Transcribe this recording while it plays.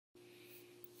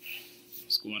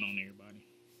going on, everybody?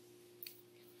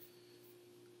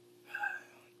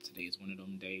 Today is one of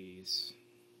them days.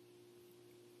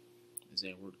 Is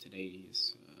at work today.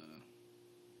 Is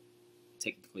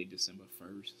technically December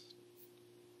 1st.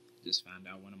 Just found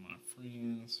out one of my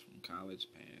friends from college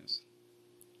passed.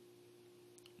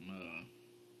 I'm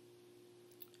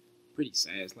pretty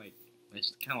sad.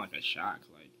 It's kind of like a shock.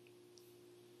 Like,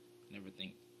 never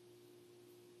think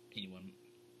anyone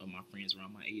of my friends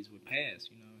around my age would pass.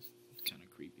 It's kind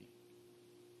of creepy.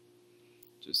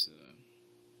 Just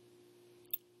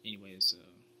anyways,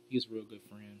 he was a real good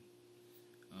friend.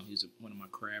 He was one of my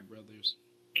crab brothers.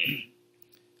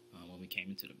 When we came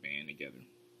into the band together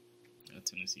at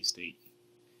Tennessee State,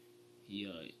 he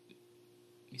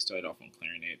started off on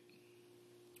clarinet.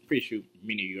 Pretty sure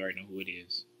many of you already know who it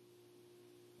is.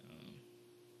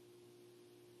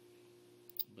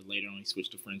 But later on, he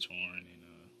switched to French horn, and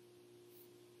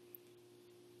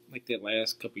like that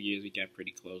last couple years, we got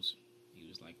pretty close. He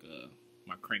was like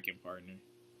my cranking partner.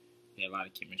 We had a lot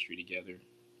of chemistry together,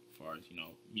 as far as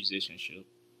musicianship.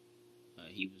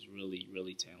 He was really,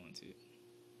 really talented,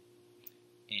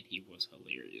 and he was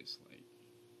hilarious. Like,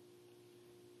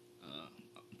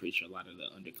 I'm pretty sure a lot of the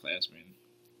underclassmen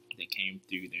that came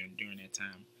through there during that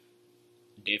time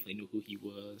definitely knew who he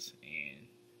was and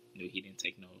knew he didn't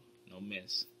take no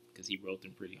mess, because he wrote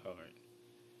them pretty hard.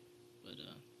 But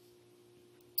I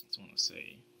just want to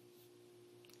say,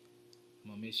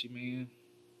 I'm gonna miss you, man.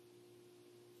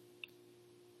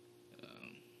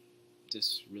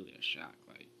 Just really a shock.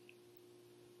 Like,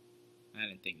 I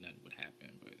didn't think nothing would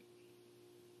happen, but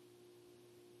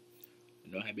I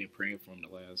know I had been praying for him the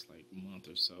last month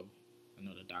or so. I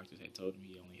know the doctors had told him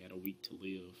he only had a week to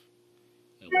live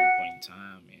at one point in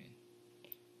time, and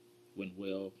went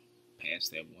well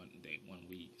past that one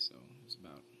week. So it's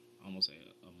about almost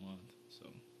a month. So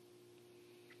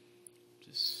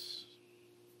just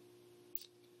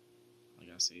like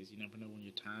I said, you never know when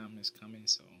your time is coming.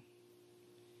 So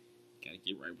gotta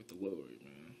get right with the Lord,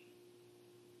 man.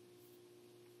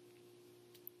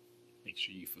 Make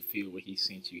sure you fulfill what He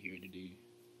sent you here to do,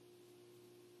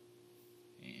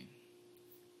 and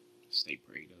stay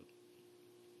prayed up.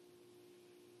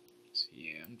 So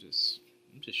yeah, I'm just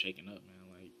shaking up, man.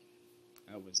 Like,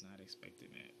 I was not expecting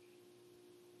that.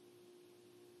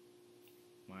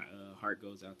 My heart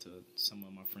goes out to some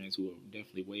of my friends who are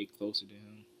definitely way closer to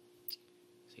him.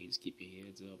 So you just keep your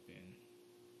heads up and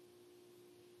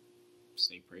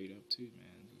stay prayed up too,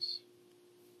 man. Just,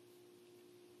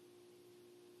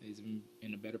 he's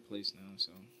in a better place now,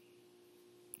 so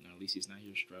at least he's not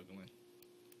here struggling.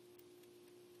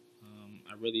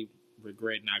 I really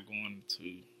regret not going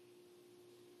to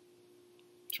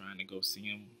trying to go see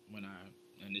him when I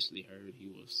initially heard he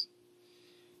was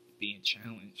being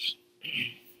challenged.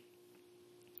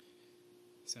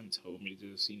 Sam told me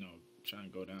to just, try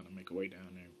and go down and make a way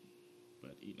down there.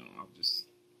 But, I'll just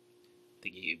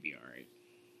think he'd be alright.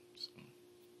 So,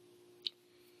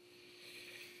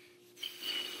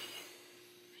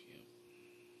 yep.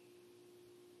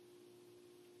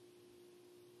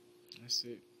 That's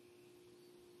it.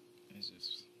 It's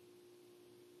just,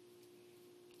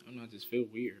 I don't know, I just feel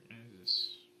weird, man. It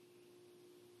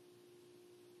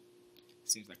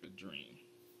seems like a dream.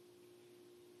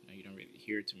 You don't really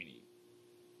hear too many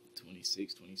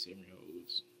 26,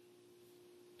 27-year-olds,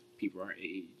 people our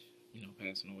age,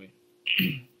 passing away.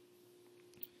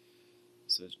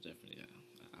 So it's definitely an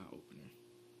eye-opener.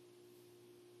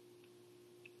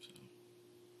 So,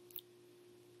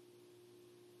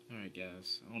 alright,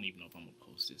 guys. I don't even know if I'm going to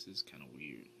post this. It's kind of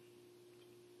weird.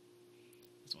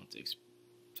 I just want to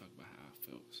talk about how I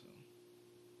felt. So,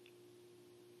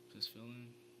 just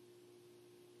feeling,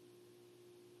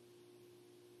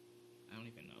 I don't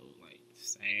even know,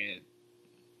 sad.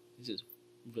 It just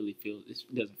really feels, it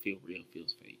doesn't feel real, it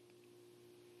feels fake.